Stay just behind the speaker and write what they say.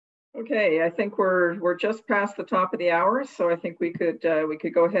Okay, I think we're just past the top of the hour, so I think we could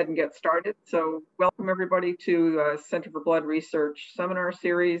go ahead and get started. So welcome everybody to Center for Blood Research seminar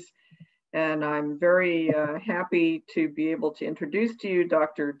series, and I'm very happy to be able to introduce to you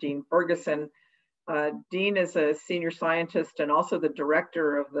Dr. Dean Fergusson. Dean is a senior scientist and also the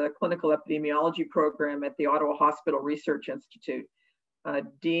director of the clinical epidemiology program at the Ottawa Hospital Research Institute.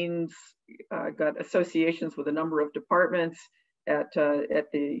 Dean's got associations with a number of departments at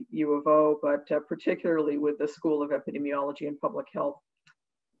the U of O, but particularly with the School of Epidemiology and Public Health.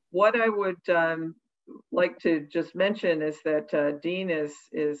 What I would like to just mention is that Dean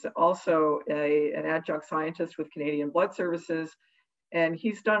is also an adjunct scientist with Canadian Blood Services, and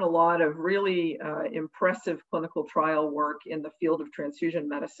he's done a lot of really impressive clinical trial work in the field of transfusion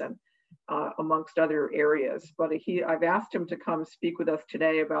medicine, amongst other areas. But I've asked him to come speak with us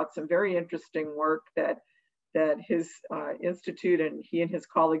today about some very interesting work that his institute and he and his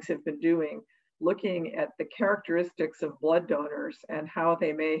colleagues have been doing, looking at the characteristics of blood donors and how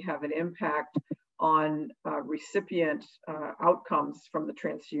they may have an impact on recipient outcomes from the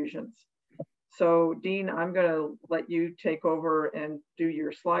transfusions. So Dean, I'm going to let you take over and do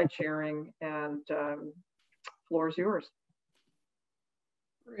your slide sharing, and floor is yours.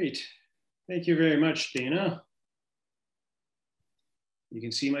 Great. Thank you very much, Dana. You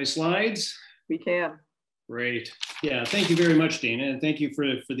can see my slides? We can. Great. Yeah, thank you very much, Dana, and thank you for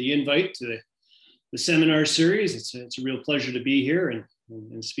the invite to the seminar series. It's a real pleasure to be here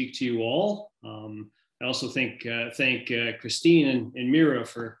and speak to you all. I also thank Christine and Mira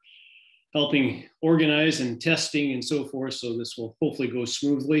for helping organize and testing and so forth, so this will hopefully go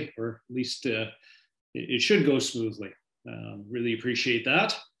smoothly, or at least it should go smoothly. Really appreciate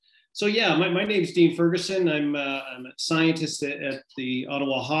that. So yeah, my name's Dean Fergusson. I'm a scientist at the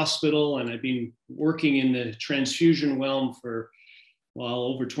Ottawa Hospital, and I've been working in the transfusion realm for, well,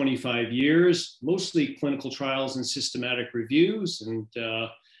 over 25 years, mostly clinical trials and systematic reviews. And a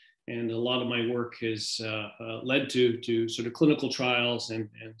lot of my work has led to sort of clinical trials and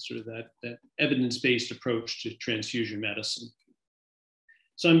sort of that evidence-based approach to transfusion medicine.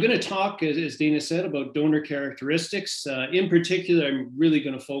 So I'm going to talk, as Dana said, about donor characteristics. In particular, I'm really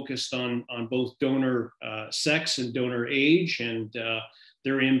going to focus on both donor sex and donor age and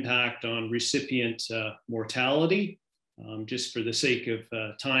their impact on recipient mortality. Just for the sake of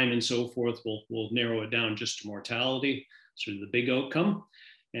time and so forth, we'll narrow it down just to mortality, sort of the big outcome.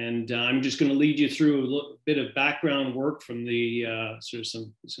 And I'm just going to lead you through a little bit of background work from the sort of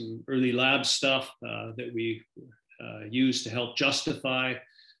some early lab stuff that we use to help justify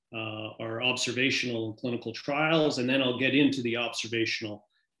our observational and clinical trials, and then I'll get into the observational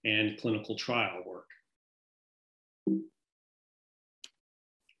and clinical trial work.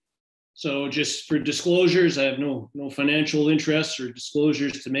 So just for disclosures, I have no financial interests or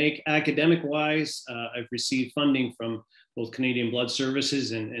disclosures to make. Academic-wise, I've received funding from both Canadian Blood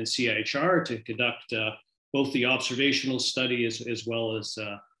Services and CIHR to conduct both the observational study as well as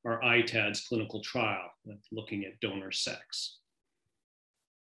our ITADS clinical trial, looking at donor sex.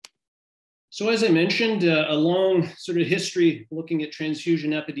 So as I mentioned, a long sort of history looking at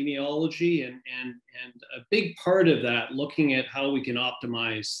transfusion epidemiology, and a big part of that looking at how we can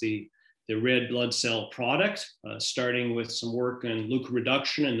optimize the red blood cell product, starting with some work on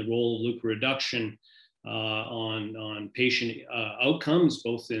leukoreduction and the role of leukoreduction on patient outcomes,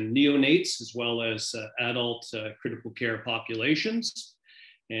 both in neonates as well as adult critical care populations.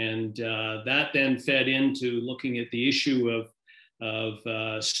 And that then fed into looking at the issue of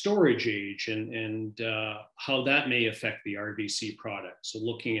storage age and how that may affect the RBC product. So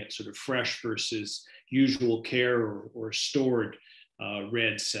looking at sort of fresh versus usual care or stored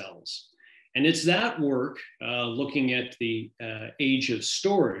red cells. And it's that work, looking at the age of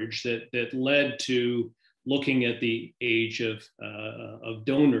storage, that led to looking at the age of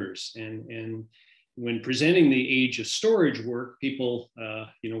donors. And when presenting the age of storage work, people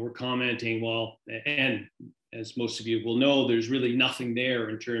were commenting, well, and as most of you will know, there's really nothing there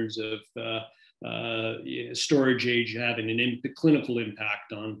in terms of storage age having a clinical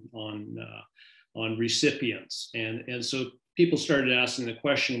impact on recipients. And so people started asking the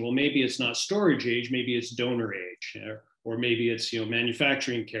question, well, maybe it's not storage age, maybe it's donor age, or maybe it's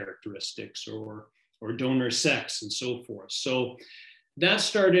manufacturing characteristics or donor sex and so forth. So that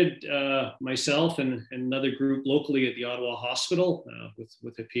started myself and another group locally at the Ottawa Hospital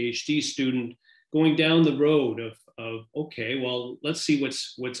with a PhD student going down the road of okay, well, let's see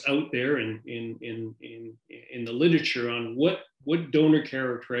what's out there in the literature on what donor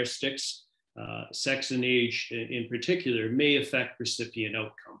characteristics, sex and age in particular, may affect recipient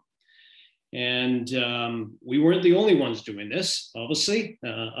outcome. And we weren't the only ones doing this, obviously.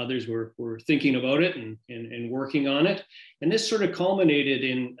 Others were thinking about it and working on it. And this sort of culminated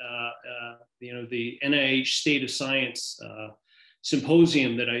in the NIH State of Science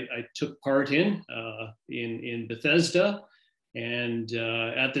symposium that I took part in Bethesda. And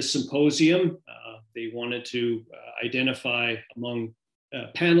at this symposium, they wanted to identify among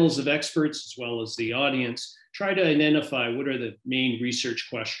panels of experts, as well as the audience, try to identify what are the main research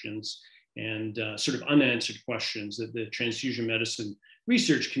questions and sort of unanswered questions that the transfusion medicine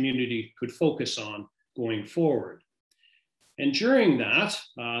research community could focus on going forward. And during that,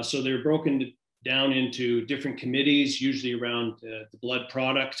 so they're broken down into different committees, usually around the blood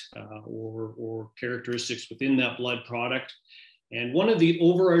product or characteristics within that blood product. And one of the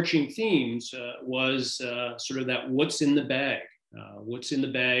overarching themes was sort of that what's in the bag. What's in the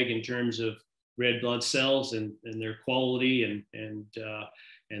bag in terms of red blood cells and their quality and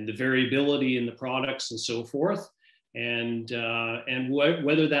the variability in the products and so forth, and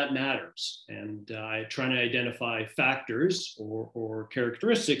whether that matters, and trying to identify factors or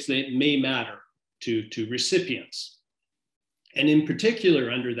characteristics that may matter to recipients. And in particular,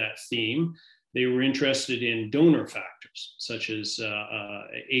 under that theme, they were interested in donor factors, such as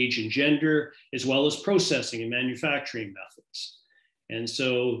age and gender, as well as processing and manufacturing methods. And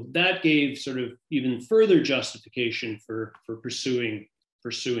so that gave sort of even further justification for pursuing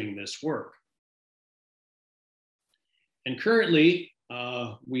this work. And currently,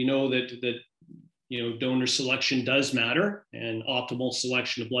 we know that donor selection does matter, and optimal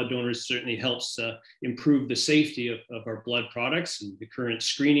selection of blood donors certainly helps improve the safety of our blood products. And the current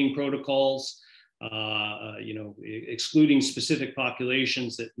screening protocols, excluding specific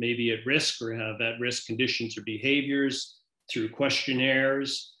populations that may be at risk or have at-risk conditions or behaviors through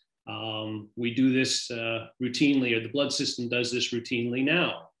questionnaires. We do this routinely, or the blood system does this routinely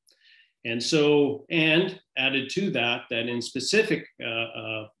now. And so, and added to that, that in specific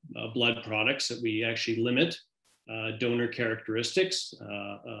blood products that we actually limit donor characteristics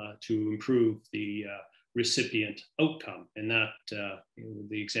to improve the recipient outcome. And that,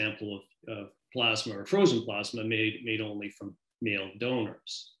 the example of plasma or frozen plasma made only from male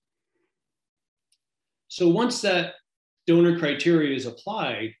donors. So once that donor criteria is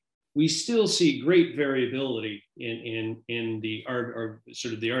applied, we still see great variability in the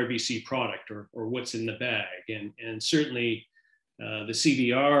sort of the RBC product or what's in the bag. And certainly the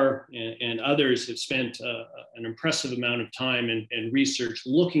CBR and others have spent an impressive amount of time and research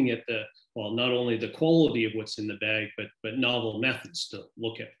looking at not only the quality of what's in the bag, but novel methods to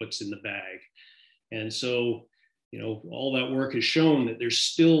look at what's in the bag. And so, all that work has shown that there's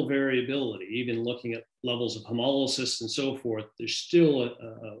still variability, even looking at levels of hemolysis and so forth. There's still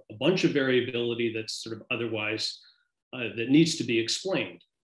a bunch of variability that's sort of otherwise that needs to be explained.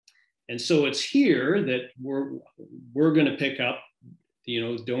 And so it's here that we're going to pick up,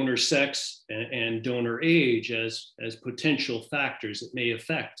 donor sex and donor age as potential factors that may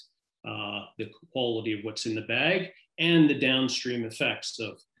affect the quality of what's in the bag and the downstream effects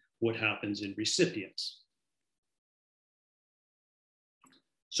of what happens in recipients.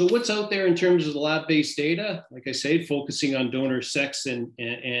 So what's out there in terms of the lab-based data? Like I said, focusing on donor sex and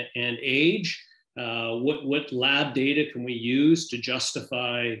age. What lab data can we use to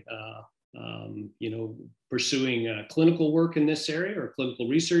justify, pursuing clinical work in this area or clinical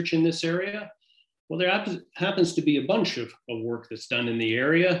research in this area? Well, there happens to be a bunch of work that's done in the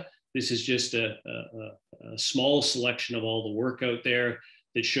area. This is just a small selection of all the work out there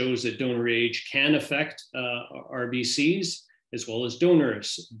that shows that donor age can affect RBCs, as well as donor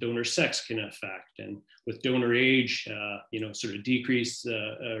sex can affect. And with donor age, sort of decreased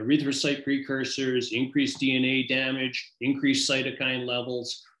erythrocyte precursors, increased DNA damage, increased cytokine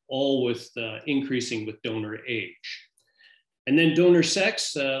levels, all with increasing with donor age. And then donor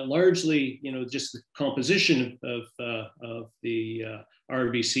sex, largely, just the composition of the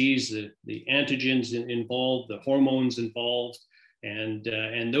RBCs, the antigens involved, the hormones involved, and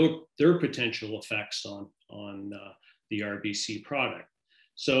their potential effects on the RBC product.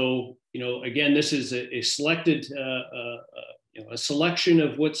 So, again, this is a selected, a selection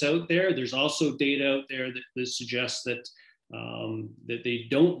of what's out there. There's also data out there that suggests that that they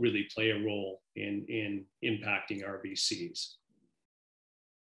don't really play a role in impacting RBCs.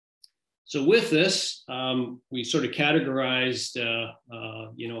 So with this, we sort of categorized,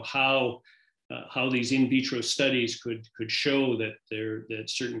 how these in vitro studies could show that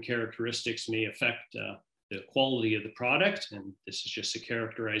certain characteristics may affect the quality of the product. And this is just a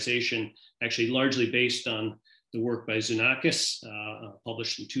characterization, actually largely based on the work by Xenakis,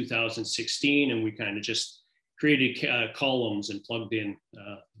 published in 2016. And we kind of just created columns and plugged in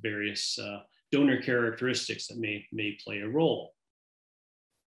various donor characteristics that may play a role.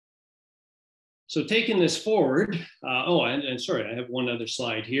 So taking this forward, and sorry, I have one other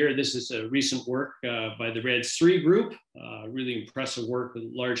slide here. This is a recent work by the REDS3 group, really impressive work with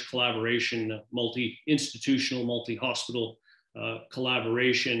large collaboration, multi-institutional, multi-hospital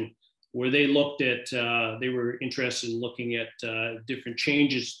collaboration, where they looked at, they were interested in looking at different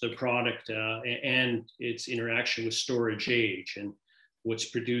changes to the product and its interaction with storage age. And what's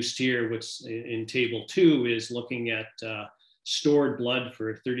produced here, what's in table 2, is looking at stored blood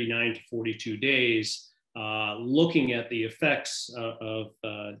for 39 to 42 days, looking at the effects of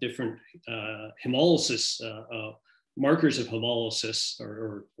different hemolysis, markers of hemolysis,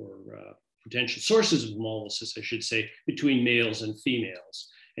 or potential sources of hemolysis, I should say, between males and females,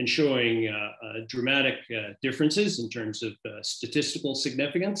 and showing dramatic differences in terms of statistical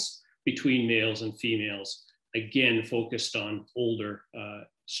significance between males and females, again, focused on older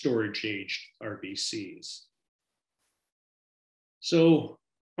storage-aged RBCs. So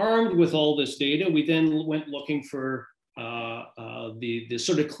armed with all this data, we then went looking for the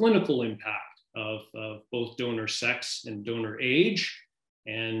sort of clinical impact of both donor sex and donor age.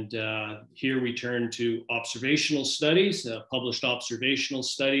 And here we turn to observational studies, published observational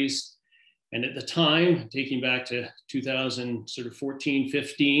studies. And at the time, taking back to 2014,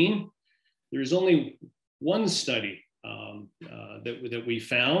 15, there's only one study that we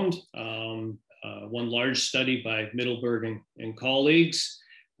found, one large study by Middleburg and colleagues,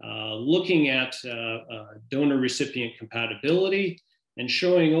 looking at donor recipient compatibility and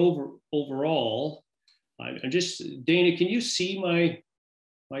showing overall, I'm just, Dana, can you see my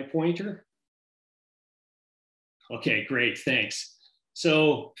pointer? Okay, great, thanks.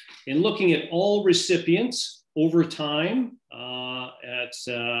 So in looking at all recipients over time,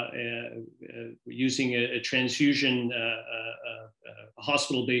 using a transfusion, a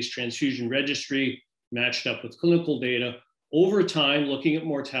hospital-based transfusion registry matched up with clinical data, over time, looking at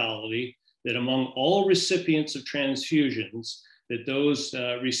mortality, that among all recipients of transfusions, that those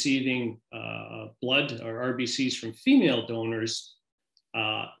receiving blood or RBCs from female donors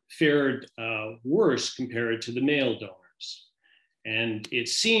fared worse compared to the male donors. And it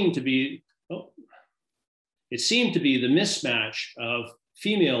seemed to be, the mismatch of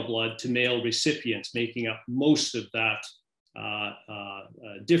female blood to male recipients making up most of that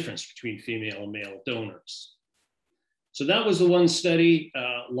difference between female and male donors. So that was the one study,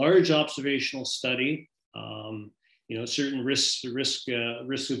 large observational study. Certain risk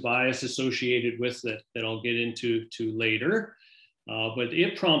of bias associated with that I'll get into later. But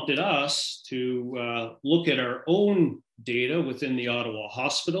it prompted us to look at our own data within the Ottawa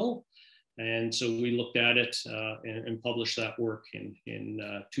Hospital. And so we looked at it and published that work in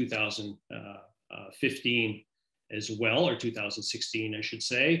 2015 as well, or 2016, I should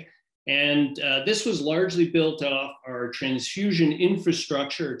say. And this was largely built off our transfusion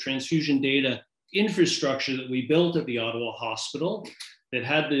infrastructure, transfusion data infrastructure that we built at the Ottawa Hospital, that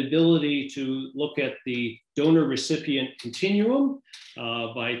had the ability to look at the donor recipient continuum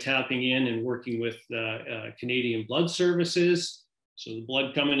by tapping in and working with Canadian Blood Services. So the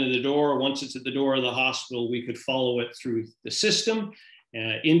blood coming to the door, once it's at the door of the hospital, we could follow it through the system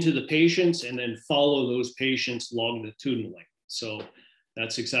into the patients, and then follow those patients longitudinally. So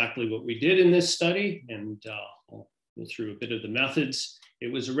that's exactly what we did in this study, and I'll go through a bit of the methods.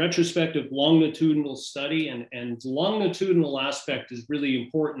 It was a retrospective longitudinal study, and the longitudinal aspect is really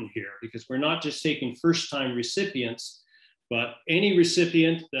important here, because we're not just taking first-time recipients, but any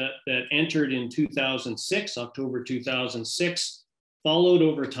recipient that entered in 2006, October 2006, followed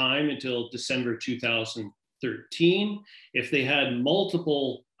over time until December 2013. If they had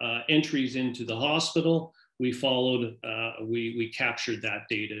multiple entries into the hospital, we followed, we captured that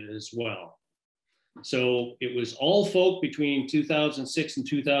data as well. So it was all folk between 2006 and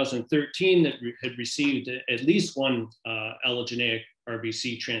 2013 that had received at least one allogeneic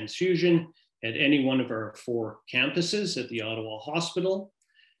RBC transfusion at any one of our 4 campuses at the Ottawa Hospital.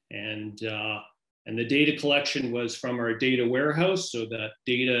 And the data collection was from our data warehouse. So that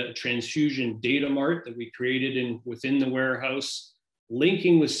data transfusion data mart that we created within the warehouse,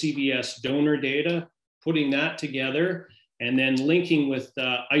 linking with CBS donor data, putting that together, and then linking with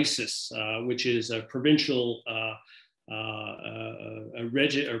ISIS, which is a provincial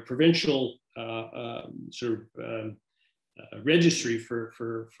registry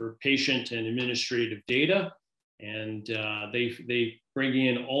for patient and administrative data. And they bring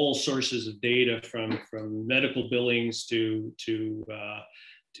in all sources of data from medical billings to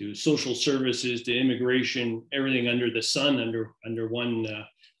social services to immigration, everything under the sun, under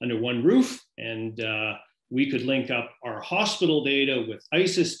one roof. And we could link up our hospital data with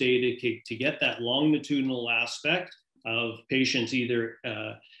ISIS data to get that longitudinal aspect of patients either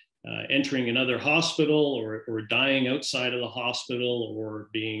entering another hospital or dying outside of the hospital or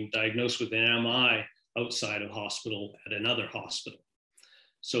being diagnosed with an MI outside of hospital at another hospital.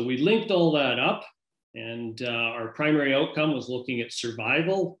 So we linked all that up, and our primary outcome was looking at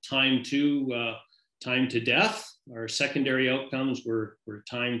survival, time to death. Our secondary outcomes were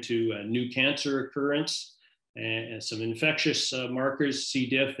time to new cancer occurrence and some infectious markers, C.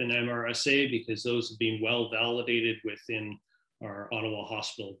 diff and MRSA, because those have been well validated within our Ottawa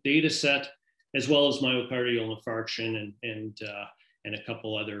Hospital data set, as well as myocardial infarction and a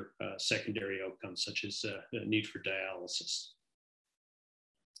couple other secondary outcomes, such as the need for dialysis.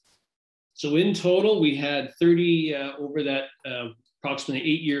 So in total, we had 30, over that approximately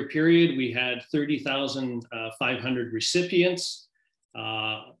 8-year period, we had 30,500 recipients,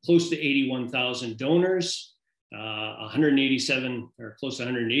 close to 81,000 donors, 187 or close to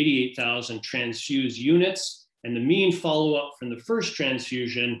 188,000 transfused units. And the mean follow-up from the first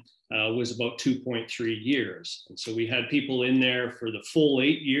transfusion was about 2.3 years. And so we had people in there for the full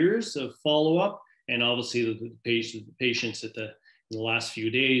 8 years of follow-up, and obviously the patients in the last few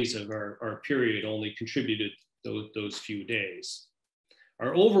days of our period only contributed those few days.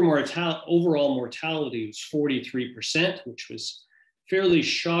 Our overall mortality was 43%, which was fairly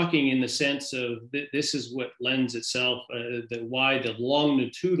shocking in the sense of this is what lends itself, why the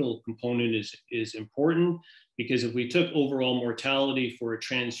longitudinal component is important, because if we took overall mortality for a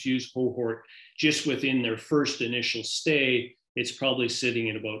transfused cohort just within their first initial stay, it's probably sitting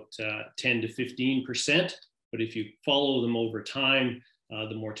at about 10 to 15%. But if you follow them over time,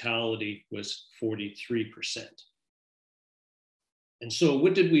 the mortality was 43%. And so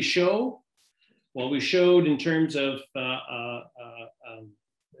what did we show? Well, we showed in terms of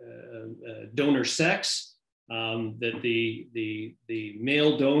donor sex, that the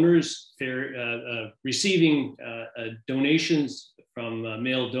male donors receiving donations from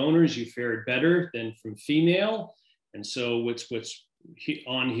male donors, you fared better than from female. And so what's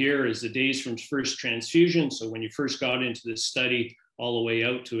on here is the days from first transfusion. So when you first got into this study, all the way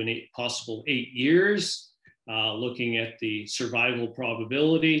out to a possible 8 years, looking at the survival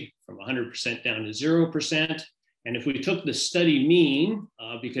probability from 100% down to 0%. And if we took the study mean,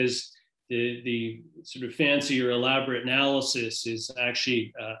 because the sort of fancy or elaborate analysis is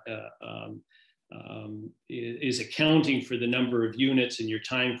actually is accounting for the number of units in your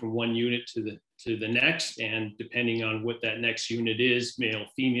time from one unit to the next, and depending on what that next unit is, male,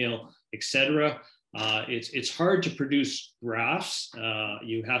 female, etc. It's hard to produce graphs.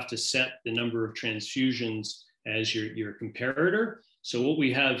 You have to set the number of transfusions as your comparator. So what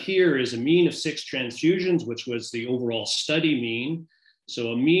we have here is a mean of 6 transfusions, which was the overall study mean.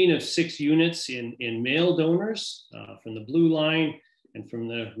 So a mean of 6 units in male donors from the blue line, and from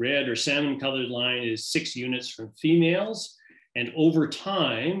the red or salmon colored line is 6 units from females. And over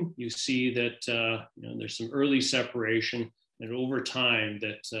time, you see that there's some early separation, and over time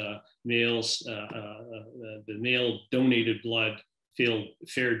that males, the male donated blood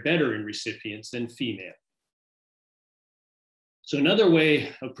fared better in recipients than female. So another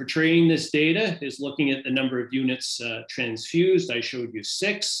way of portraying this data is looking at the number of units transfused. I showed you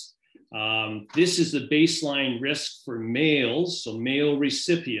 6. This is the baseline risk for males, so male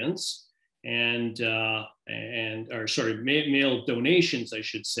recipients, male donations, I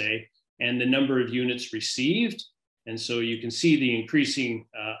should say, and the number of units received. And so you can see the increasing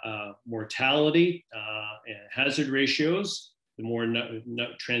mortality and hazard ratios. The more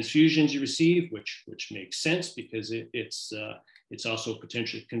transfusions you receive, which makes sense because it's also a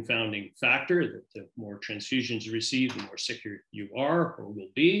potential confounding factor that the more transfusions you receive, the more sicker you are or will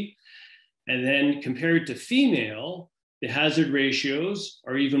be. And then compared to female, the hazard ratios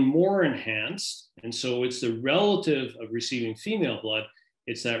are even more enhanced. And so it's the relative of receiving female blood,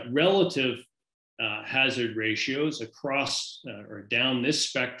 it's that relative hazard ratios across or down this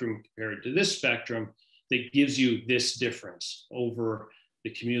spectrum compared to this spectrum that gives you this difference over the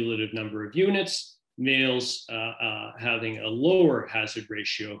cumulative number of units, males having a lower hazard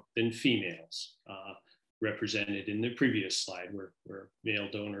ratio than females, represented in the previous slide where male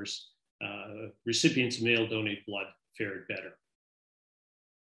donors, recipients of male donated blood fared better.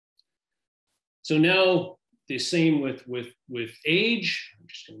 So now the same with age. I'm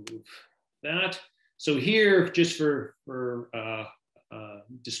just going to move that. So here, just for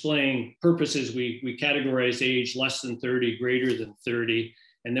displaying purposes, we categorize age less than 30, greater than 30,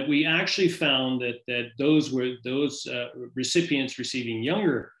 and that we actually found that those recipients receiving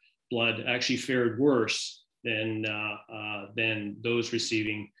younger blood actually fared worse than those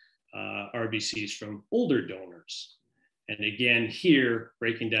receiving RBCs from older donors. And again, here,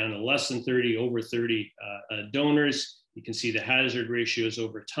 breaking down to less than 30, over 30 donors, you can see the hazard ratios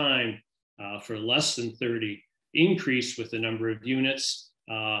over time for less than 30 increase with the number of units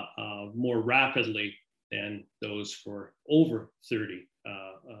more rapidly than those for over 30,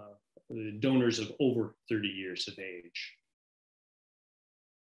 donors of over 30 years of age.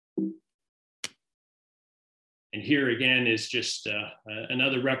 And here again is just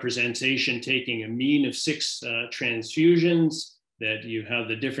another representation taking a mean of 6 transfusions, that you have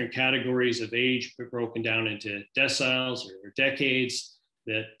the different categories of age broken down into deciles or decades,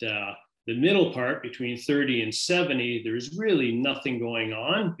 that the middle part between 30 and 70, there's really nothing going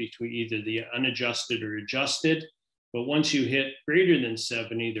on between either the unadjusted or adjusted. But once you hit greater than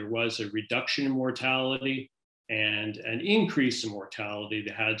 70, there was a reduction in mortality and an increase in mortality,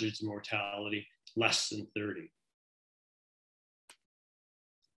 the hazards of mortality, less than 30.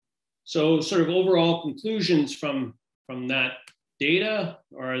 So sort of overall conclusions from that data,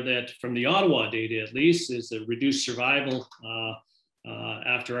 or that from the Ottawa data at least, is the reduced survival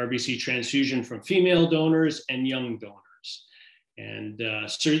after RBC transfusion from female donors and young donors. And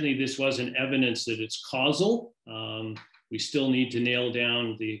certainly this wasn't evidence that it's causal. We still need to nail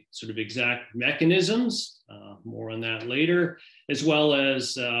down the sort of exact mechanisms, more on that later, as well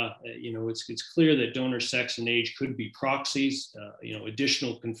as, it's clear that donor sex and age could be proxies.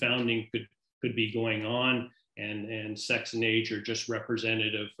 Additional confounding could be going on, and sex and age are just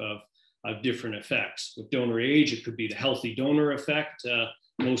representative of different effects. With donor age, it could be the healthy donor effect,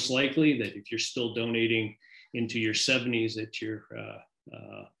 most likely, that if you're still donating into your 70s, that you're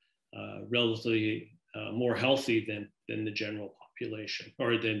relatively more healthy than the general population,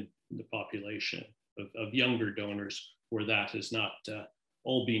 or than the population of younger donors, where that is not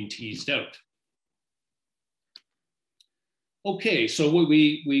all being teased out. Okay, so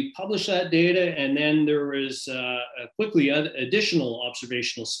we published that data, and then there was quickly additional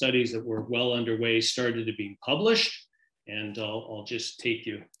observational studies that were well underway started to be published, and I'll just take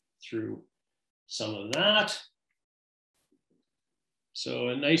you through some of that. So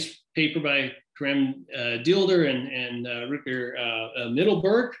a nice paper by Karem Dielder and Ricker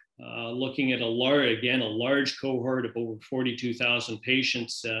Middelberg, looking at a large cohort of over 42,000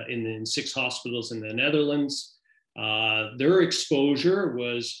 patients in 6 hospitals in the Netherlands. Their exposure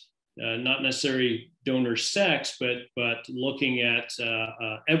was not necessarily donor sex, but looking at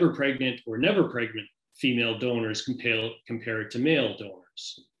ever pregnant or never pregnant female donors compared to male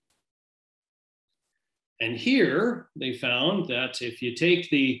donors. And here they found that if you take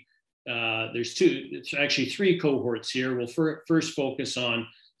it's actually 3 cohorts here. We'll first focus on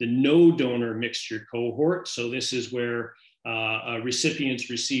the no donor mixture cohort. So this is where recipients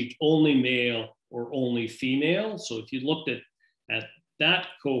received only male or only female. So if you looked at that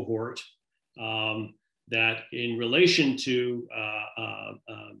cohort, that in relation to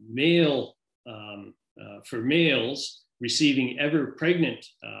for males receiving ever pregnant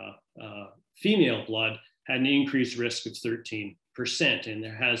female blood had an increased risk of 13% in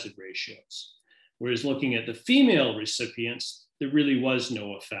their hazard ratios. Whereas looking at the female recipients, there really was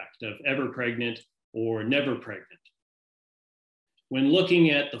no effect of ever pregnant or never pregnant. When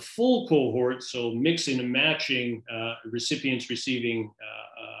looking at the full cohort, so mixing and matching recipients receiving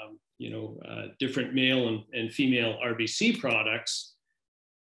different male and female RBC products,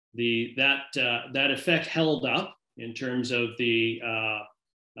 that effect held up in terms of the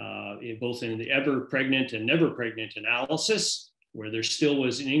both in the ever pregnant and never pregnant analysis, where there still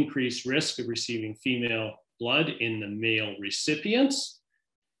was an increased risk of receiving female blood in the male recipients.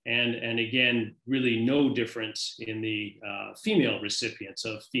 And again, really no difference in the female recipients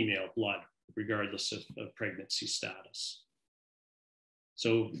of female blood, regardless of pregnancy status.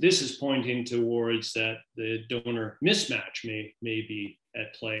 So this is pointing towards that the donor mismatch may be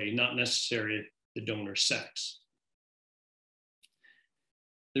at play, not necessarily the donor sex.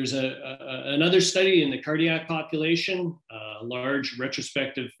 There's another study in the cardiac population, a large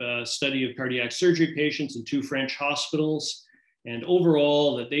retrospective study of cardiac surgery patients in 2 French hospitals. And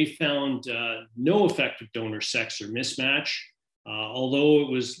overall, that they found no effect of donor sex or mismatch, although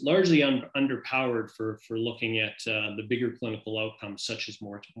it was largely underpowered for looking at the bigger clinical outcomes, such as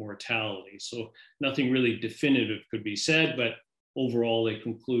mortality. So nothing really definitive could be said, but overall, they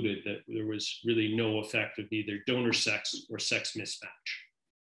concluded that there was really no effect of either donor sex or sex mismatch.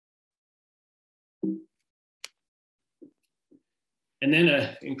 And then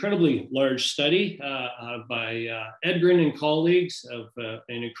an incredibly large study by Edgren and colleagues of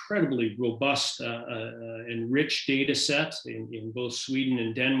an incredibly robust and rich data set in both Sweden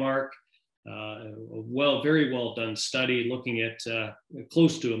and Denmark, very well done study looking at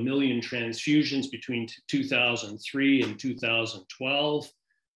close to 1 million transfusions between 2003 and 2012.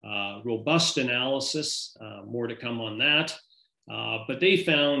 Robust analysis, more to come on that. But they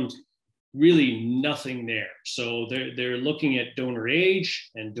found really nothing there. So they're looking at donor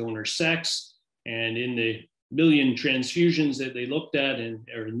age and donor sex, and in the 1 million transfusions that they looked at,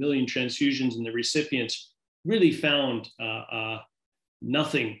 or 1 million transfusions in the recipients, really found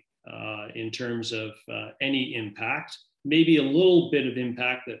nothing in terms of any impact. Maybe a little bit of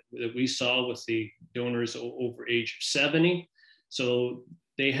impact that we saw with the donors over age of 70. So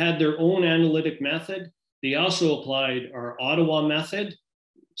they had their own analytic method. They also applied our Ottawa method.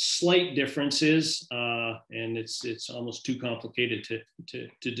 Slight differences, and it's almost too complicated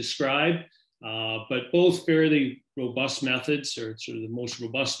to describe, but both fairly robust methods, or sort of the most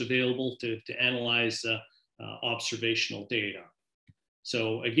robust available to analyze observational data.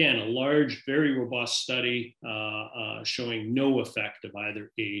 So again, a large, very robust study showing no effect of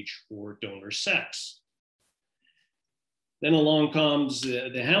either age or donor sex. Then along comes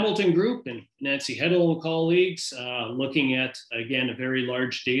the Hamilton group and Nancy Heddle and colleagues, looking at, again, a very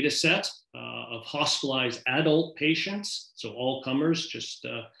large data set of hospitalized adult patients. So all comers, just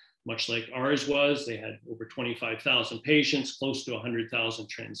much like ours was. They had over 25,000 patients, close to 100,000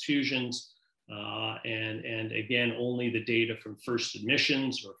 transfusions. And again, only the data from first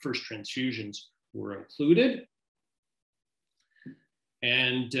admissions or first transfusions were included.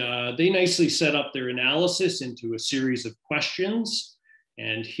 And they nicely set up their analysis into a series of questions.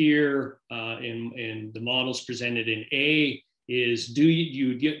 And here in the models presented in A is, do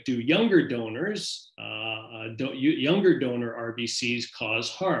younger donors, younger donor RBCs cause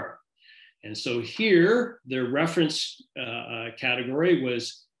harm? And so here, their reference category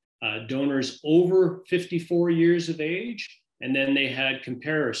was donors over 54 years of age. And then they had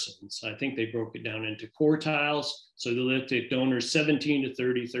comparisons. I think they broke it down into quartiles. So they looked at donors 17 to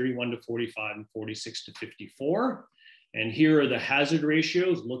 30, 31 to 45, and 46 to 54. And here are the hazard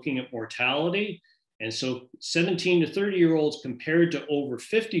ratios looking at mortality. And so 17 to 30-year-olds compared to over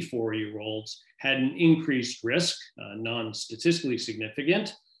 54-year-olds had an increased risk, non-statistically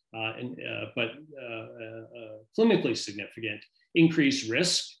significant, but clinically significant increased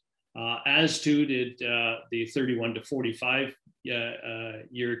risk. As to did the 31 to 45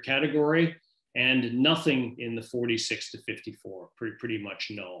 year category, and nothing in the 46 to 54, pretty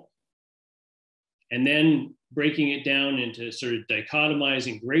much no. And then breaking it down into sort of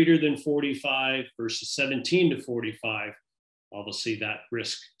dichotomizing greater than 45 versus 17 to 45, obviously that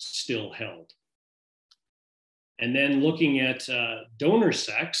risk still held. And then looking at donor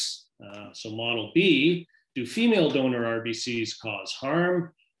sex, so model B, do female donor RBCs cause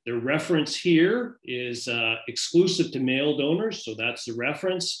harm? The reference here is exclusive to male donors, so that's the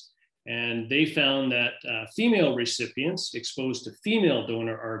reference. And they found that female recipients exposed to female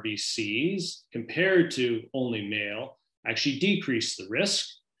donor RBCs compared to only male actually decreased the risk,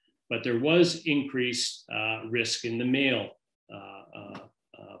 but there was increased risk in the male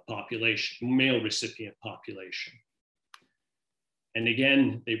population, male recipient population. And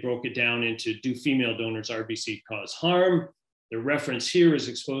again, they broke it down into, do female donors RBC cause harm? The reference here is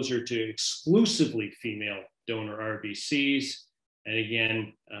exposure to exclusively female donor RBCs. And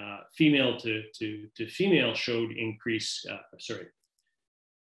again, female to female showed increase,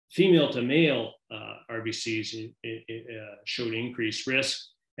 female to male RBCs showed increased risk,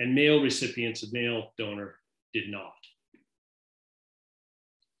 and male recipients of male donor did not.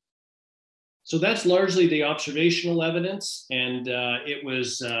 So that's largely the observational evidence, and it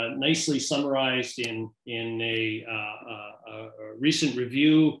was nicely summarized in a recent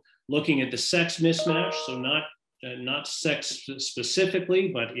review looking at the sex mismatch. So not sex specifically,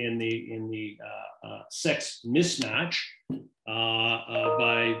 but in the sex mismatch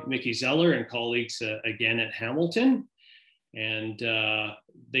by Mickey Zeller and colleagues again at Hamilton. And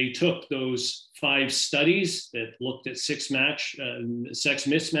they took those 5 studies that looked at sex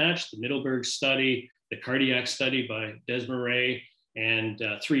mismatch, the Middleburg study, the cardiac study by Desmarais, and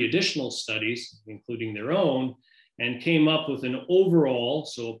 3 additional studies, including their own, and came up with an overall,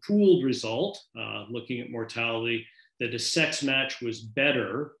 so a pooled result, looking at mortality, that a sex match was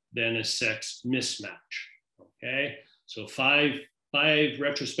better than a sex mismatch, okay? So five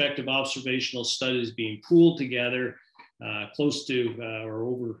retrospective observational studies being pooled together, close to or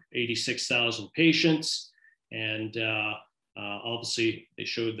over 86,000 patients. And obviously they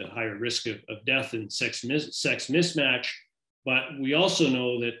showed the higher risk of death in sex mismatch. But we also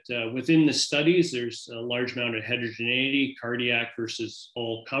know that within the studies, there's a large amount of heterogeneity, cardiac versus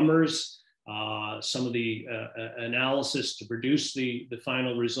all comers. Some of the analysis to produce the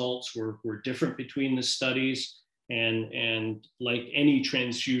final results were different between the studies. And like any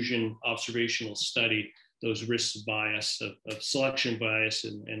transfusion observational study, those risks of bias, of selection bias,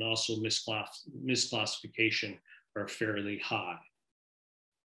 and also misclassification are fairly high.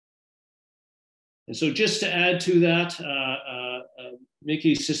 And so just to add to that,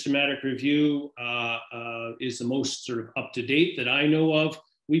 Mickey's systematic review is the most sort of up-to-date that I know of.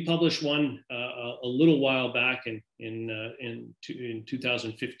 We published one a little while back in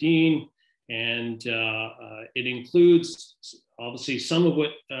 2015, and it includes obviously some of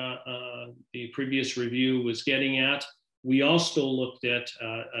what the previous review was getting at. We also looked at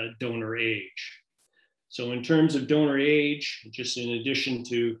donor age. So in terms of donor age, just in addition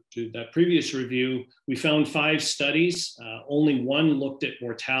to that previous review, we found 5 studies. Only one looked at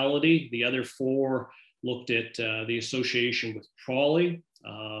mortality. The other 4 looked at the association with Prawley.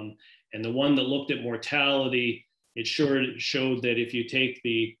 And the one that looked at mortality, it showed that if you take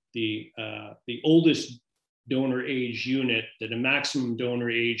the oldest donor age unit, that a maximum donor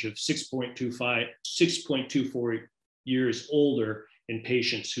age of 6.24 years older in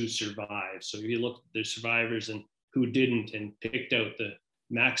patients who survived. So if you look at the survivors and who didn't and picked out the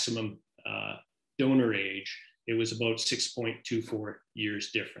maximum donor age, it was about 6.24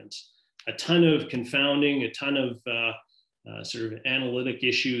 years difference. A ton of confounding, a ton of sort of analytic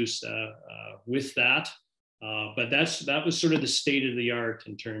issues with that. But that was sort of the state of the art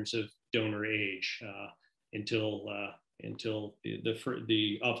in terms of donor age until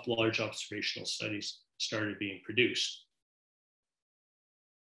the large observational studies started being produced.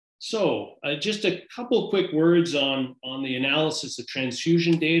 So just a couple quick words on the analysis of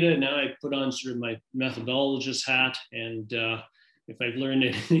transfusion data. Now I put on sort of my methodologist hat, and if I've learned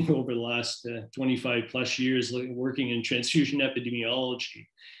anything over the last 25 plus years working in transfusion epidemiology,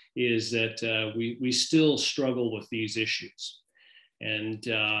 is that we still struggle with these issues. And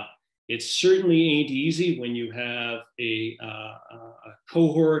it certainly ain't easy when you have a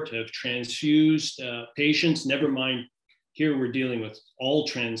cohort of transfused patients, never mind here we're dealing with all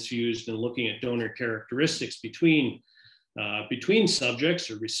transfused and looking at donor characteristics between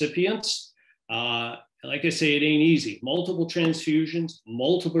subjects or recipients. Like I say, it ain't easy. Multiple transfusions,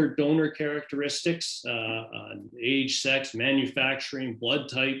 multiple donor characteristics, age, sex, manufacturing, blood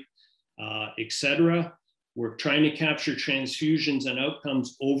type, etc. We're trying to capture transfusions and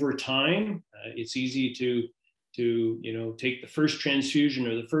outcomes over time. It's easy to take the first transfusion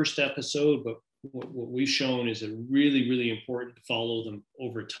or the first episode, but what we've shown is really, really important to follow them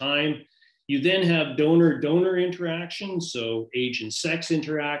over time. You then have donor-donor interactions, so age and sex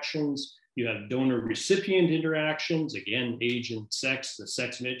interactions. You have donor-recipient interactions, again, age and sex. The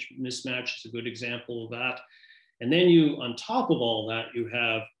sex mismatch is a good example of that. And then on top of all that, you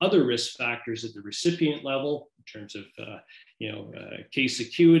have other risk factors at the recipient level in terms of, case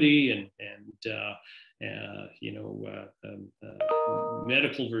acuity and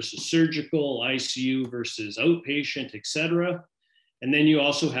medical versus surgical, ICU versus outpatient, et cetera. And then you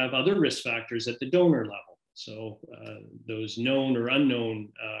also have other risk factors at the donor level. So those known or unknown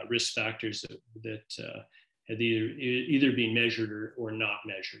risk factors that have either been measured or not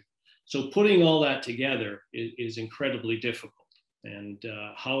measured. So putting all that together is incredibly difficult, and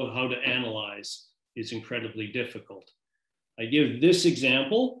how to analyze is incredibly difficult. I give this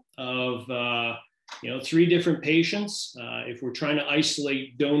example of 3 different patients. If we're trying to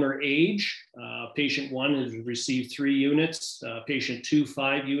isolate donor age, patient 1 has received 3 units, patient 2,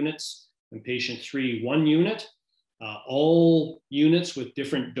 5 units, and patient 3, 1 unit. All units with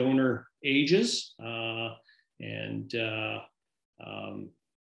different donor ages.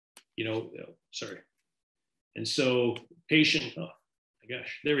 And so patient, oh my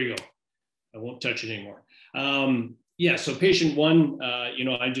gosh, there we go. I won't touch it anymore. So patient 1,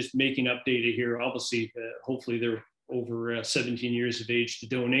 I'm just making up data here. Obviously, hopefully they're over 17 years of age to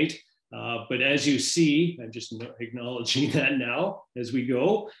donate. But as you see, I'm just acknowledging that now as we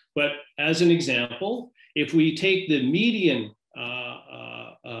go. But as an example, if we take the median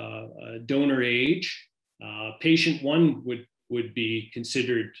donor age, patient 1 would be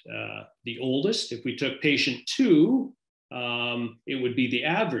considered the oldest. If we took patient 2, it would be the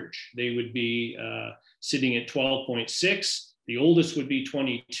average. They would be sitting at 12.6. The oldest would be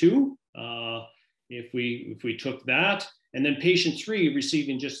 22. If we took that, and then patient 3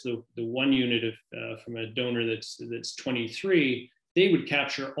 receiving just the 1 unit from a donor that's 23, they would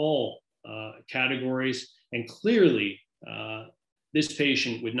capture all categories. And clearly, this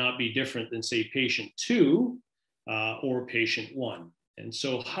patient would not be different than, say, patient 2 or patient 1. And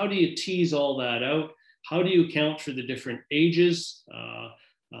so how do you tease all that out? How do you account for the different ages?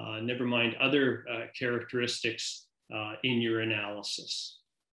 never mind other characteristics in your analysis.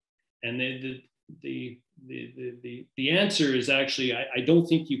 And the answer is actually, I don't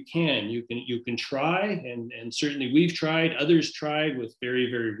think you can. You can try, and certainly we've tried, others tried with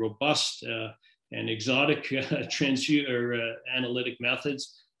very, very robust and exotic analytic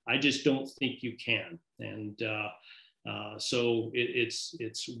methods. I just don't think you can. And so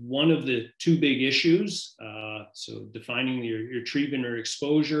it's one of the two big issues. So defining your treatment or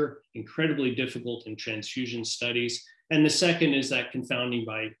exposure, incredibly difficult in transfusion studies. And the second is that confounding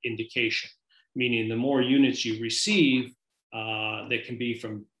by indication, meaning the more units you receive that can be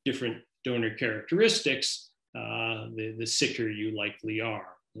from different donor characteristics, the sicker you likely are.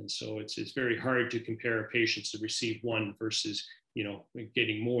 And so it's very hard to compare patients that receive one versus,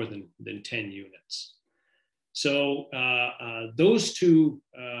 getting more than 10 units. So those two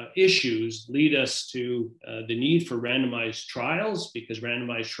issues lead us to the need for randomized trials, because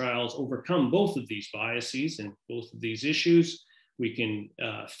randomized trials overcome both of these biases and both of these issues. We can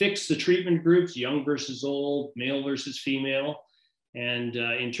fix the treatment groups, young versus old, male versus female. And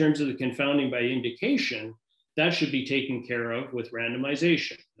in terms of the confounding by indication, that should be taken care of with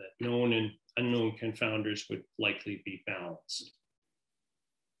randomization, that known and unknown confounders would likely be balanced.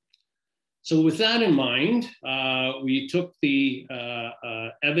 So with that in mind, we took the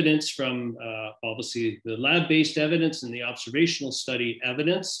evidence from obviously the lab-based evidence and the observational study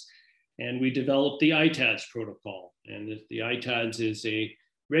evidence, and we developed the ITADS protocol. And the ITADS is a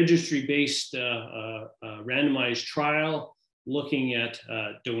registry-based randomized trial looking at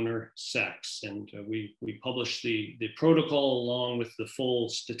donor sex. And we published the protocol along with the full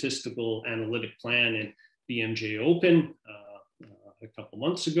statistical analytic plan in BMJ Open a couple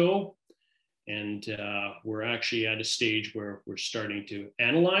months ago. And we're actually at a stage where we're starting to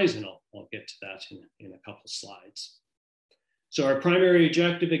analyze, and I'll get to that in a couple slides. So our primary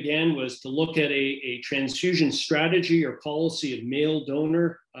objective, again, was to look at a transfusion strategy or policy of male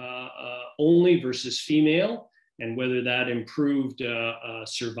donor only versus female, and whether that improved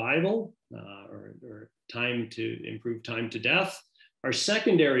survival or improved time to death. Our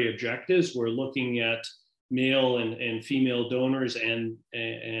secondary objectives were looking at male and female donors and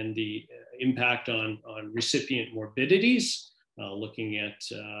the impact on recipient morbidities, looking at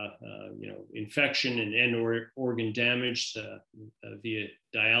infection and end organ damage via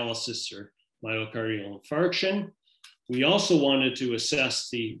dialysis or myocardial infarction. We also wanted to assess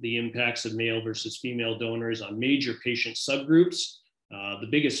the impacts of male versus female donors on major patient subgroups, the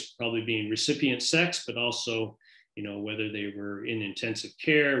biggest probably being recipient sex, but also whether they were in intensive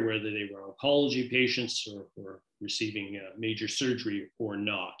care, whether they were oncology patients or receiving major surgery or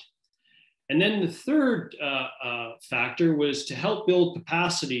not. And then the third factor was to help build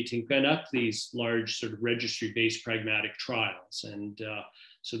capacity to conduct these large sort of registry-based pragmatic trials. And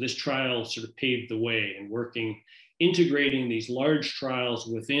so this trial sort of paved the way in integrating these large trials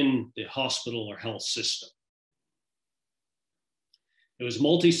within the hospital or health system. It was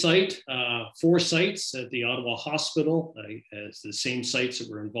multi-site, 4 sites at the Ottawa Hospital, as the same sites that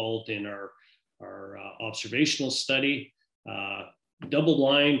were involved in our observational study.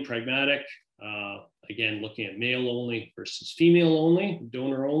 Double-blind, pragmatic, again, looking at male only versus female only,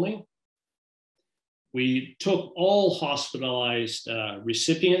 donor only. We took all hospitalized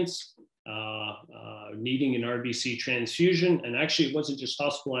recipients needing an RBC transfusion, and actually it wasn't just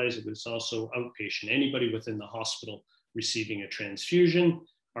hospitalized, it was also outpatient, anybody within the hospital receiving a transfusion.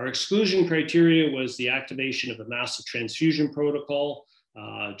 Our exclusion criteria was the activation of a massive transfusion protocol,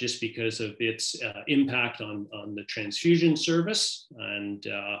 just because of its impact on the transfusion service. And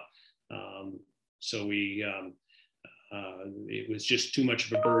so it was just too much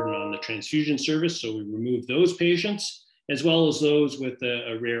of a burden on the transfusion service. So we removed those patients, as well as those with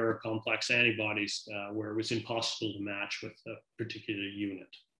a rare or complex antibodies where it was impossible to match with a particular unit.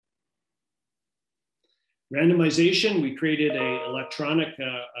 Randomization, we created an electronic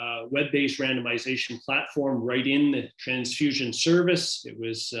web-based randomization platform right in the transfusion service. It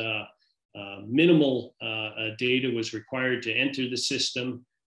was minimal data was required to enter the system.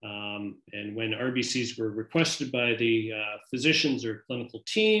 And when RBCs were requested by the physicians or clinical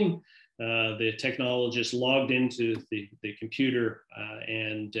team, the technologist logged into the computer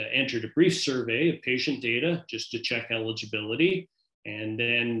and entered a brief survey of patient data just to check eligibility. And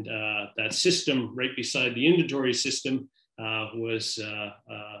then that system right beside the inventory system was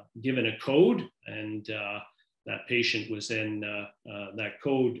given a code, and that patient was then, that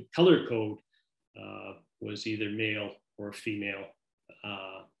code, color code, was either male or female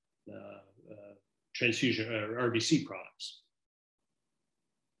transfusion or RBC products.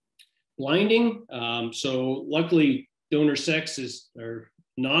 Blinding, so luckily donor sex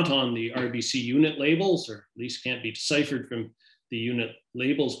not on the RBC unit labels, or at least can't be deciphered from the unit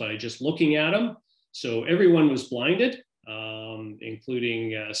labels by just looking at them. So everyone was blinded,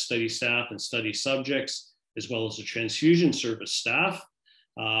 including study staff and study subjects, as well as the transfusion service staff.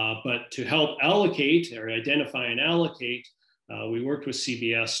 But to help allocate or identify and allocate, we worked with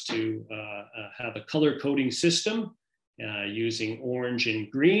CBS to have a color coding system using orange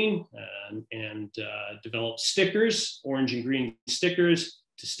and green, and develop stickers, orange and green stickers,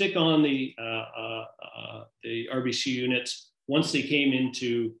 to stick on the RBC units once they came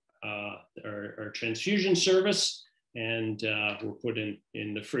into our transfusion service and were put in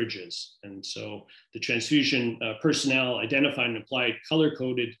the fridges. And so the transfusion personnel identified and applied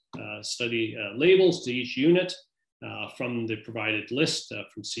color-coded study labels to each unit from the provided list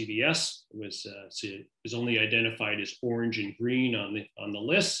from CBS. It was only identified as orange and green on the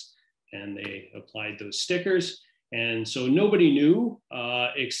list, and they applied those stickers. And so nobody knew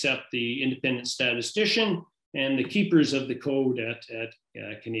except the independent statistician and the keepers of the code at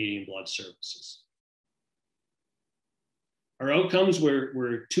Canadian Blood Services. Our outcomes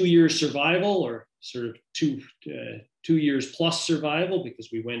were 2 years survival, or sort of two years plus survival, because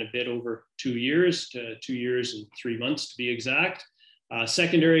we went a bit over 2 years, 2 years and 3 months to be exact.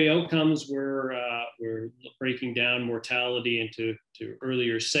 Secondary outcomes were breaking down mortality into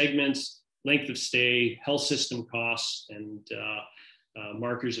earlier segments, length of stay, health system costs, and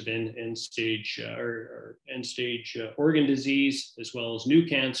markers of end-stage organ disease, as well as new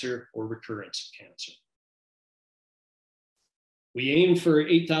cancer or recurrence of cancer. We aimed for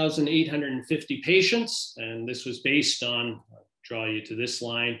 8,850 patients, and this was based on, I'll draw you to this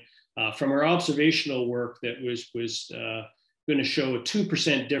line, from our observational work that was going to show a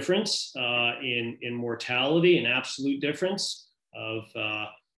 2% difference in mortality, an absolute difference of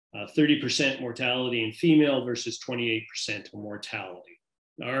 30% mortality in female versus 28% mortality,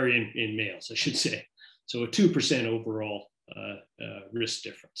 or in males, I should say. So a 2% overall risk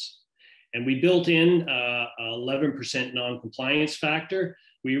difference. And we built in 11% non-compliance factor.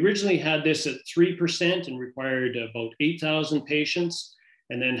 We originally had this at 3% and required about 8,000 patients.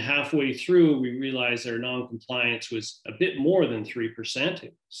 And then halfway through, we realized our non-compliance was a bit more than 3%.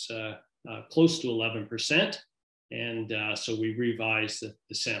 It was close to 11%. And so we revised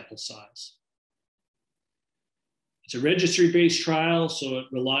the sample size. It's a registry-based trial, so it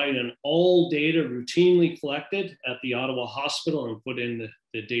relied on all data routinely collected at the Ottawa Hospital and put in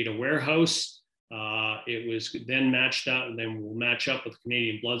the data warehouse. It was then matched out, and then we'll match up with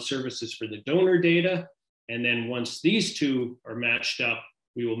Canadian Blood Services for the donor data. And then once these two are matched up,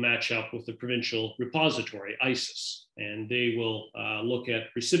 we will match up with the provincial repository, ISIS, and they will look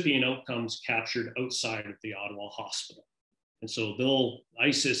at recipient outcomes captured outside of the Ottawa Hospital. And so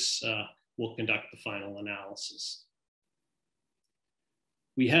ISIS will conduct the final analysis.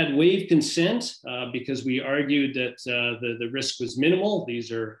 We had waived consent because we argued that the risk was minimal. These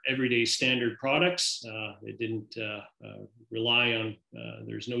are everyday standard products. It didn't rely on,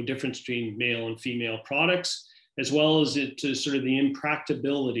 there's no difference between male and female products, as well as sort of the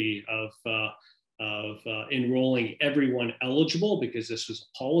impracticability of enrolling everyone eligible, because this was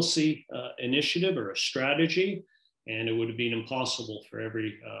a policy initiative or a strategy, and it would have been impossible for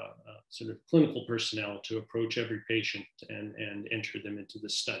every sort of clinical personnel to approach every patient and enter them into the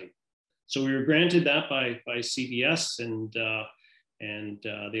study. So we were granted that by CBS and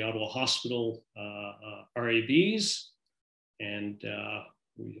the Ottawa Hospital RABs, and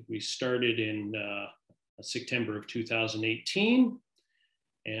we started in September of 2018,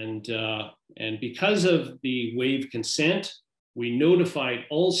 and because of the waived consent, we notified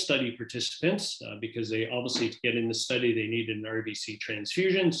all study participants because they obviously, to get in the study, they needed an RBC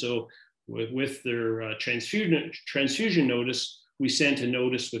transfusion. So with their transfusion notice, we sent a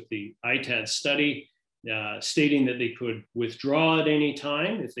notice with the ITAD study stating that they could withdraw at any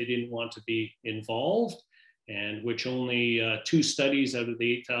time if they didn't want to be involved, and which only 2 studies out of the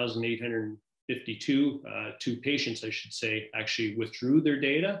 8,852, 2 patients, I should say, actually withdrew their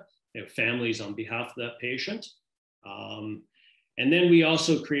data, families on behalf of that patient. And then we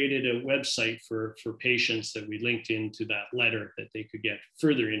also created a website for patients that we linked into that letter, that they could get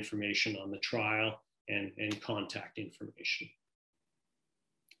further information on the trial and contact information.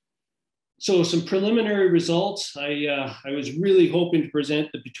 So some preliminary results. I was really hoping to present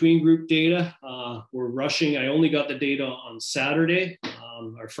the between group data. We're rushing. I only got the data on Saturday,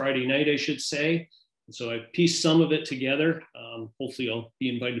 or Friday night, I should say. And so I pieced some of it together. Hopefully I'll be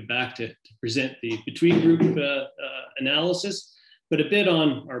invited back to present the between group analysis. But a bit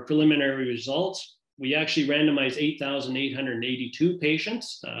on our preliminary results. We actually randomized 8,882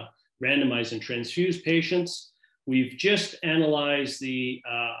 patients, randomized and transfused patients. we've just analyzed the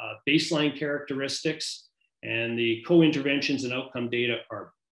baseline characteristics, and the co-interventions and outcome data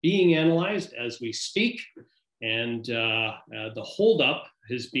are being analyzed as we speak. And the holdup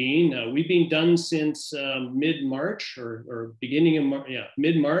has been, we've been done since mid-March or beginning of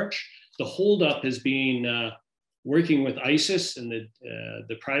mid-March. The holdup has been working with ISIS and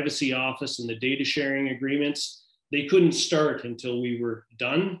the privacy office and the data sharing agreements. They couldn't start until we were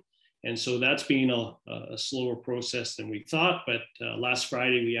done. And so that's been a slower process than we thought. But last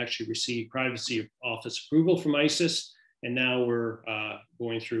Friday, we actually received privacy office approval from ISIS. And now we're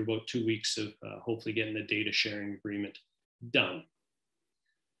going through about 2 weeks of hopefully getting the data sharing agreement done.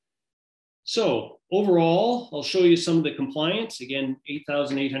 So overall, I'll show you some of the compliance. Again,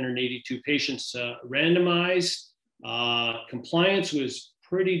 8,882 patients randomized. Compliance was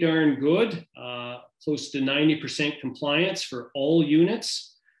pretty darn good, close to 90% compliance for all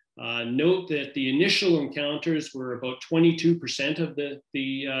units. Note that the initial encounters were about 22% of the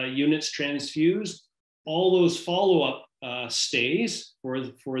units transfused. All those follow-up stays for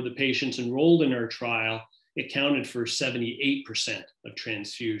the patients enrolled in our trial accounted for 78% of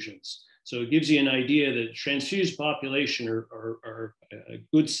transfusions. So it gives you an idea that the transfused population are a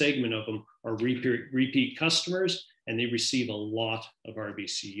good segment of them are repeat customers, and they receive a lot of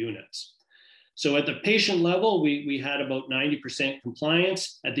RBC units. So at the patient level, we had about 90%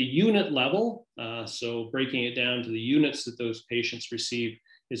 compliance. At the unit level, so breaking it down to the units that those patients receive,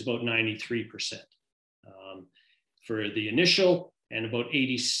 is about 93% for the initial, and about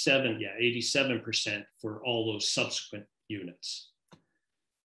 87% for all those subsequent units.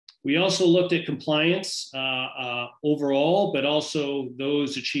 We also looked at compliance overall, but also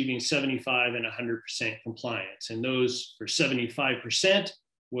those achieving 75 and 100% compliance. And those for 75%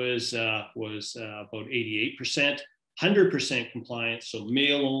 was about 88%, 100% compliance, so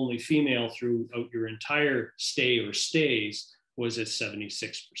male only, female throughout your entire stay or stays, was at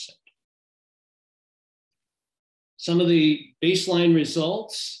 76%. Some of the baseline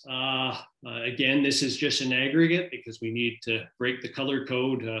results, again, this is just an aggregate because we need to break the color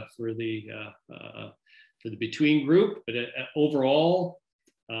code for the between group, but overall,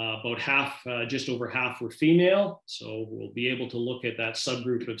 about half, just over half were female. So we'll be able to look at that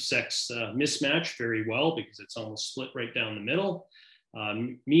subgroup of sex mismatch very well because it's almost split right down the middle.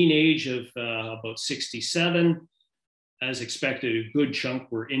 Mean age of about 67. As expected, a good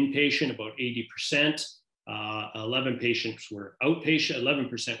chunk were inpatient, about 80%. 11 patients were outpatient,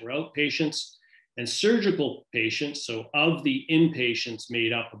 11% were outpatients, and surgical patients, so of the inpatients,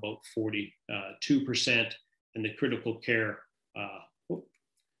 made up about 42%, and the critical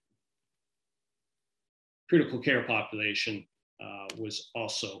care population was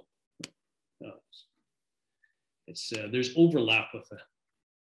also, there's overlap with the,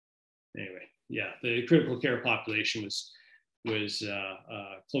 anyway, yeah, the critical care population was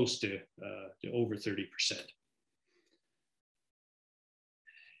close to over 30%.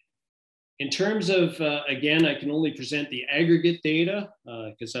 In terms of, again, I can only present the aggregate data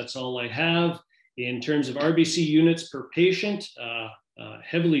because that's all I have. In terms of RBC units per patient,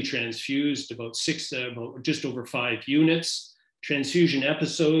 heavily transfused, about just over 5 units. Transfusion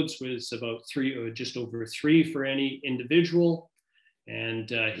episodes was about 3, or just over 3 for any individual. And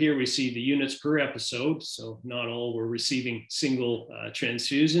here we see the units per episode. So not all were receiving single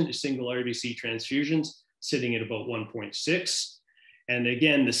single RBC transfusions, sitting at about 1.6. And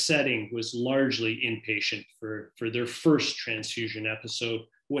again, the setting was largely inpatient for their first transfusion episode.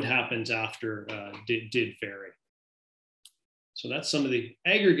 What happens after did vary. So that's some of the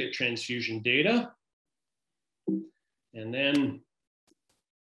aggregate transfusion data. And then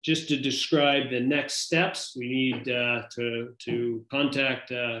just to describe the next steps, we need to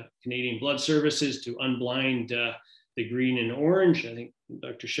contact Canadian Blood Services to unblind the green and orange. I think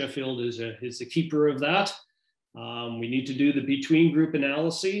Dr. Sheffield is the keeper of that. We need to do the between group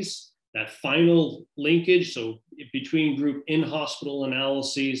analyses, that final linkage. So between group in-hospital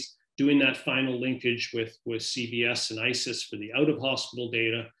analyses, doing that final linkage with CBS and ISIS for the out-of-hospital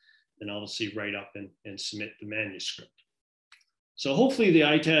data, and obviously write up and submit the manuscript. So hopefully the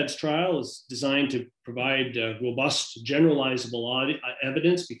ITADS trial is designed to provide robust generalizable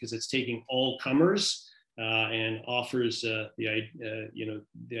evidence because it's taking all comers and offers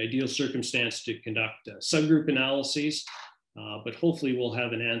the ideal circumstance to conduct subgroup analyses. But hopefully we'll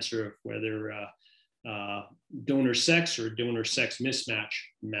have an answer of whether donor sex or donor sex mismatch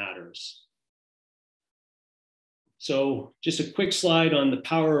matters. So just a quick slide on the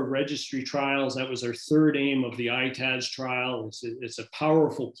power of registry trials. That was our third aim of the ITADS trial. It's a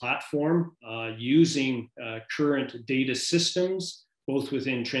powerful platform using current data systems, both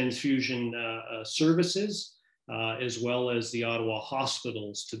within transfusion services as well as the Ottawa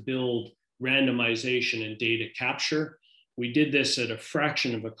hospitals to build randomization and data capture. We did this at a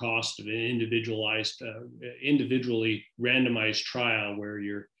fraction of a cost of an individually randomized trial where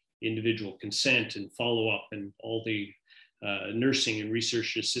your individual consent and follow-up and all the nursing and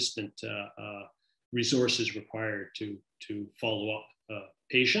research assistant resources required to follow up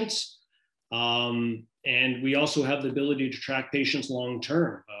patients. And we also have the ability to track patients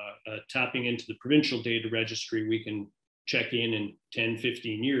long-term. Tapping into the provincial data registry, we can check in 10,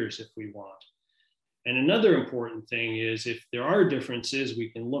 15 years if we want. And another important thing is if there are differences, we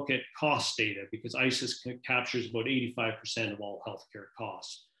can look at cost data because ISIS captures about 85% of all healthcare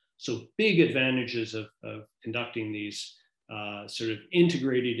costs. So big advantages of conducting these sort of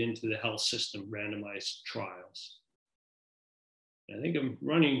integrated into the health system randomized trials. I think I'm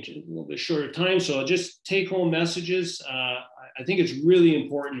running a little bit short of time, so I'll just take home messages. I think it's really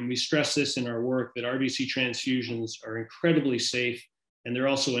important, and we stress this in our work, that RBC transfusions are incredibly safe, and they're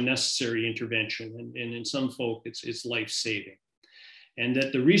also a necessary intervention. And in some folk, it's life-saving. And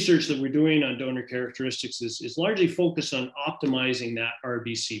that the research that we're doing on donor characteristics is largely focused on optimizing that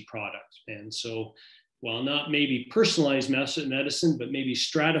RBC product. And so while not maybe personalized medicine, but maybe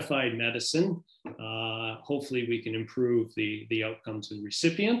stratified medicine, hopefully we can improve the outcomes in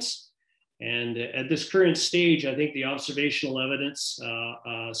recipients. And at this current stage, I think the observational evidence,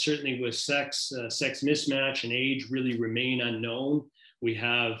 certainly with sex mismatch and age, really remain unknown. We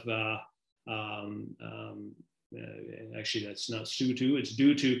have, actually that's not due to, it's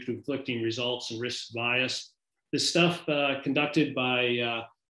due to conflicting results and risk bias. The stuff conducted by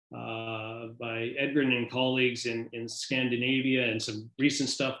Edgren and colleagues in Scandinavia and some recent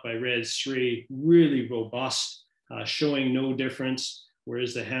stuff by Res 3, really robust, showing no difference,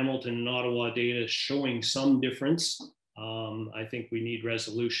 whereas the Hamilton and Ottawa data showing some difference. I think we need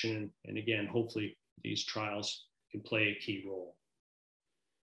resolution, and again, hopefully these trials can play a key role.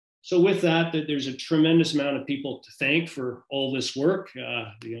 So with that, there's a tremendous amount of people to thank for all this work,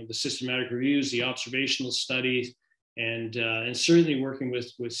 the systematic reviews, the observational studies, and certainly working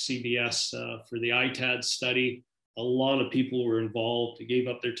with CBS for the ITAD study. A lot of people were involved. They gave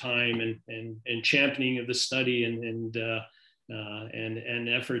up their time and championing of the study and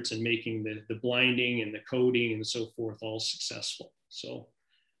efforts in making the blinding and the coding and so forth all successful. So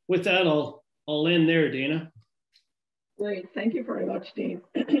with that, I'll end there, Dana. Great, thank you very much, Dean.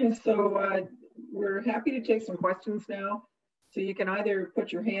 So we're happy to take some questions now. So you can either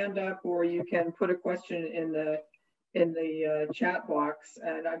put your hand up or you can put a question in the chat box.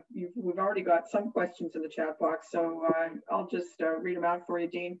 And we've already got some questions in the chat box, so I'll just read them out for you,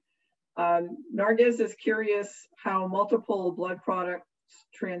 Dean. Nargis is curious how multiple blood product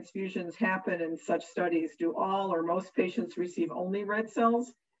transfusions happen in such studies. Do all or most patients receive only red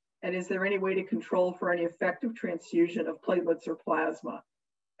cells? And is there any way to control for any effective transfusion of platelets or plasma?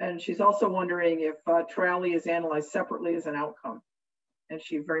 And she's also wondering if TRALI is analyzed separately as an outcome. And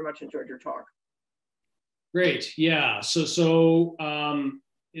she very much enjoyed your talk. Great, yeah. So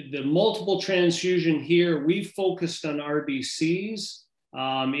the multiple transfusion here, we focused on RBCs.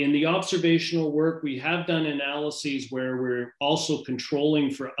 In the observational work, we have done analyses where we're also controlling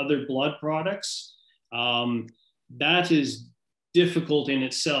for other blood products. That is difficult in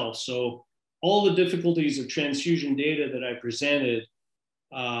itself. So all the difficulties of transfusion data that I presented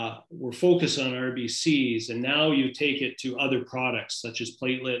were focused on RBCs, and now you take it to other products such as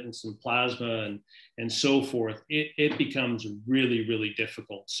platelet and some plasma and so forth. It becomes really, really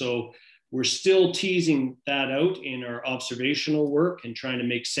difficult. So we're still teasing that out in our observational work and trying to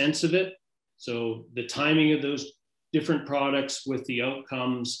make sense of it. So the timing of those different products with the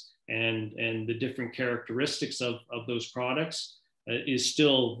outcomes and the different characteristics of those products is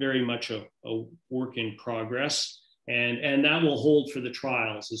still very much a work in progress. And that will hold for the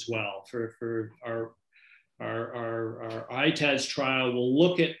trials as well. For our ITADS trial, we'll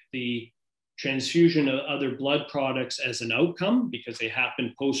look at the transfusion of other blood products as an outcome because they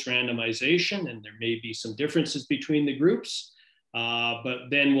happen post-randomization and there may be some differences between the groups. But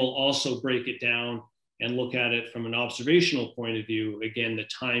then we'll also break it down and look at it from an observational point of view. Again, the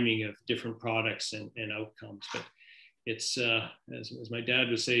timing of different products and outcomes. But it's, as my dad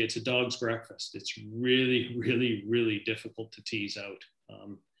would say, it's a dog's breakfast. It's really, really, really difficult to tease out.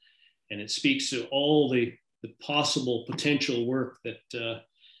 And it speaks to all the possible potential work that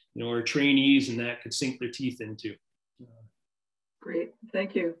our trainees and that could sink their teeth into. Great,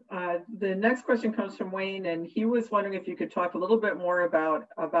 thank you. The next question comes from Wayne, and he was wondering if you could talk a little bit more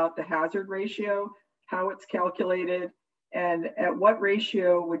about the hazard ratio, how it's calculated, and at what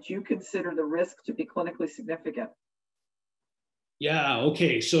ratio would you consider the risk to be clinically significant? Yeah,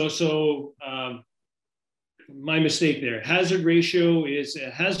 okay, so My mistake there. Hazard ratio is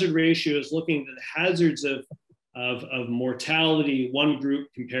looking at the hazards of mortality, one group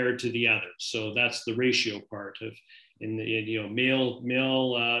compared to the other. So that's the ratio part of male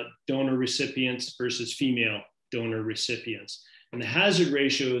donor recipients versus female donor recipients. And the hazard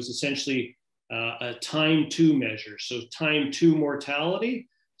ratio is essentially a time to measure. So time to mortality.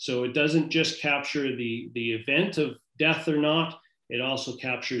 So it doesn't just capture the event of death or not, it also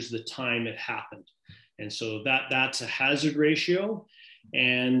captures the time it happened. And so that's a hazard ratio.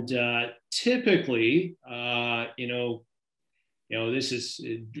 And typically, this is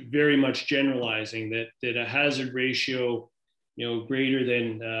very much generalizing that a hazard ratio, greater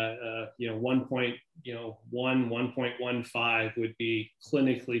than 1.15 would be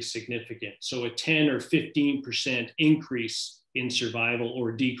clinically significant. So a 10 or 15% increase in survival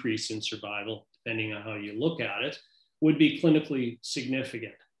or decrease in survival, depending on how you look at it, would be clinically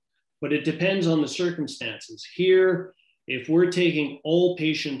significant. But it depends on the circumstances. Here, if we're taking all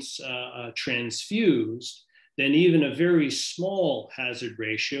patients transfused, then even a very small hazard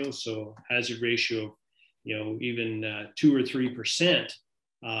ratio, so hazard ratio, even 2 or 3%,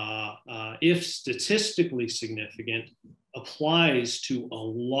 if statistically significant, applies to a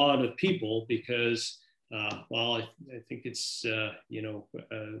lot of people because, I think it's,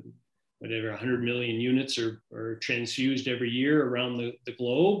 whatever, 100 million units are transfused every year around the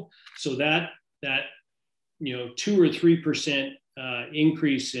globe. So that 2 or 3%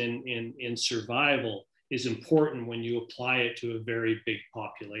 increase in survival is important when you apply it to a very big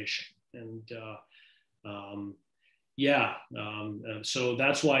population. And so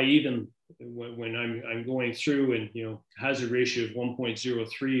that's why even when I'm going through and hazard ratio of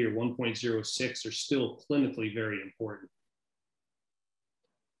 1.03 or 1.06 are still clinically very important.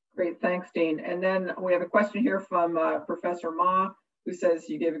 Great, thanks, Dean. And then we have a question here from Professor Ma, who says,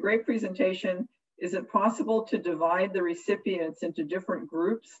 you gave a great presentation. Is it possible to divide the recipients into different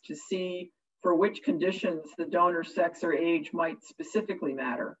groups to see for which conditions the donor sex or age might specifically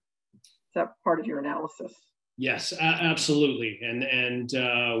matter? Is that part of your analysis? Yes, absolutely. And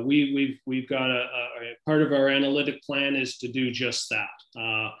we've got a part of our analytic plan is to do just that,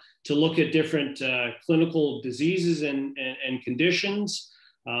 to look at different clinical diseases and conditions,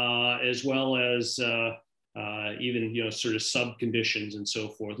 as well as even sort of sub-conditions and so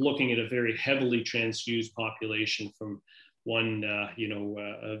forth, looking at a very heavily transfused population from one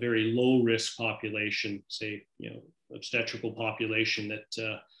a very low risk population, say obstetrical population that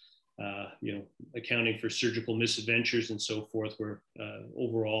accounting for surgical misadventures and so forth, were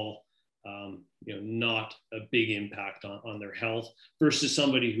overall not a big impact on their health, versus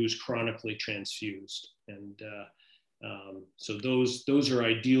somebody who's chronically transfused. And so those are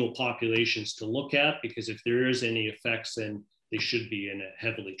ideal populations to look at, because if there is any effects, then they should be in a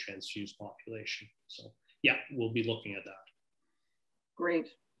heavily transfused population. So yeah, we'll be looking at that. Great.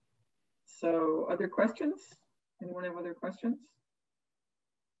 So other questions? Anyone have other questions?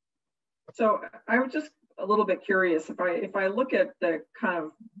 So I was just a little bit curious, if I look at the kind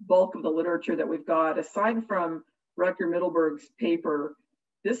of bulk of the literature that we've got, aside from Rutger Middleberg's paper,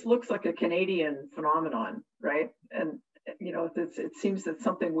 this looks like a Canadian phenomenon, right? And it seems that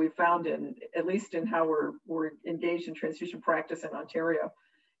something we found in, at least in how we're engaged in transfusion practice in Ontario.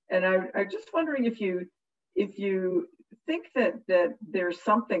 And I'm just wondering if you think that there's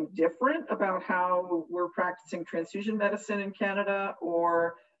something different about how we're practicing transfusion medicine in Canada,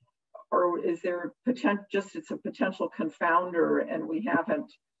 or is there it's a potential confounder and we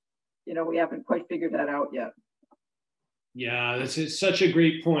haven't quite figured that out yet? Yeah, that's such a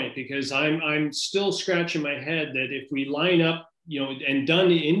great point, because I'm still scratching my head that if we line up, and done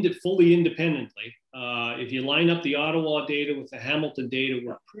fully independently, if you line up the Ottawa data with the Hamilton data,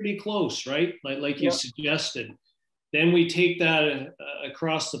 we're pretty close, right? Like you suggested. Then we take that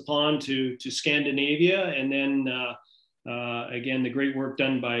across the pond to Scandinavia, and then again, the great work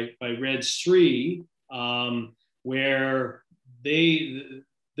done by REDS 3, where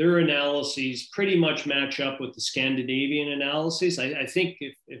their analyses pretty much match up with the Scandinavian analyses. I think,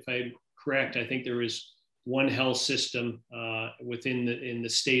 if I'm correct, I think there was one health system in the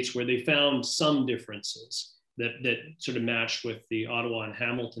States where they found some differences that sort of matched with the Ottawa and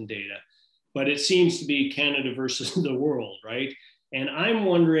Hamilton data. But it seems to be Canada versus the world, right? And I'm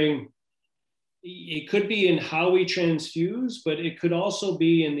wondering, it could be in how we transfuse, but it could also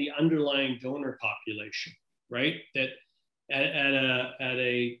be in the underlying donor population, right? That at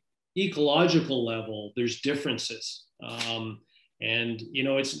a ecological level, there's differences. And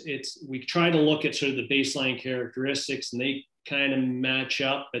we try to look at sort of the baseline characteristics, and they kind of match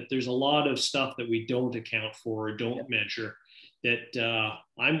up, but there's a lot of stuff that we don't account for or don't measure. that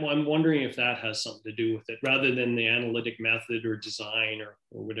I'm wondering if that has something to do with it, rather than the analytic method or design or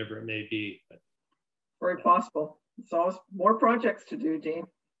whatever it may be. But, very possible. It's always more projects to do, Dean.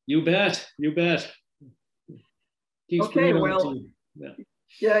 You bet. You bet. Keeps okay, well,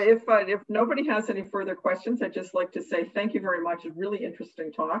 yeah, if nobody has any further questions, I'd just like to say thank you very much. A really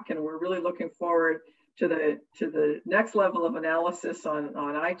interesting talk, and we're really looking forward to the next level of analysis on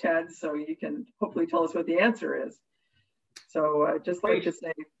ITAD, so you can hopefully tell us what the answer is. So just like to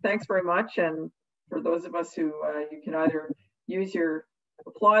say thanks very much, and for those of us who you can either use your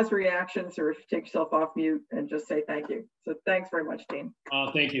applause reactions or take yourself off mute and just say thank you. So thanks very much, Dean.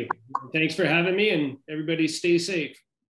 Thank you. Thanks for having me, and everybody stay safe.